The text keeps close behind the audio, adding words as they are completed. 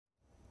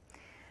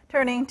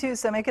Turning to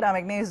some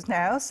economic news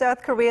now,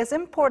 South Korea's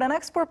import and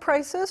export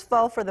prices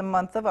fell for the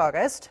month of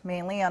August,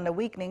 mainly on the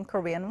weakening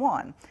Korean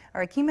won.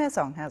 Our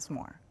Hyesung has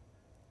more.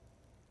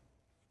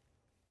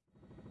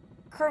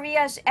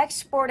 Korea's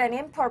export and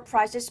import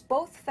prices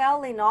both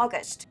fell in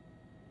August.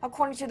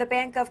 According to the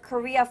Bank of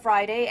Korea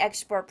Friday,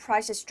 export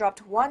prices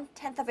dropped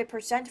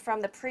 0.1%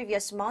 from the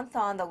previous month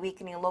on the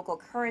weakening local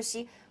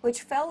currency,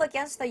 which fell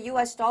against the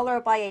US dollar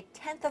by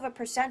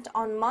 0.1%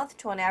 on month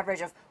to an average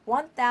of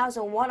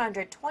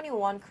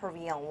 1,121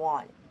 Korean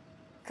won.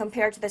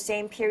 Compared to the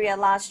same period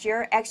last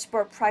year,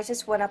 export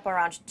prices went up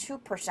around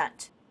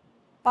 2%.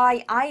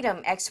 By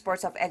item,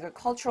 exports of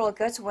agricultural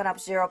goods went up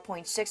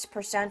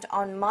 0.6%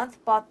 on month,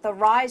 but the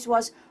rise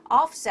was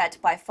offset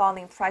by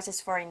falling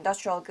prices for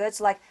industrial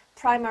goods like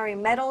primary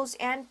metals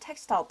and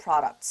textile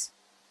products.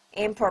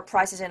 Import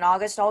prices in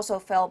August also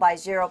fell by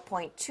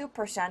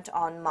 0.2%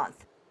 on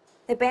month.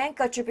 The bank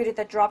attributed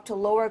the drop to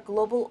lower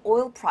global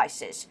oil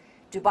prices.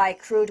 Dubai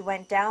crude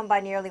went down by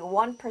nearly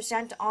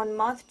 1% on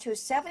month to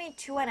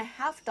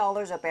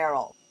 $72.50 a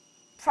barrel.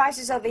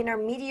 Prices of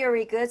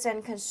intermediary goods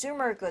and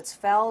consumer goods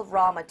fell.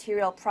 Raw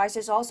material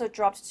prices also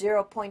dropped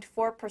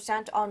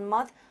 0.4% on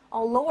month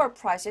on lower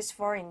prices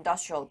for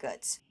industrial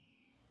goods.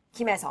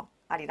 김혜성,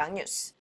 아리랑 뉴스.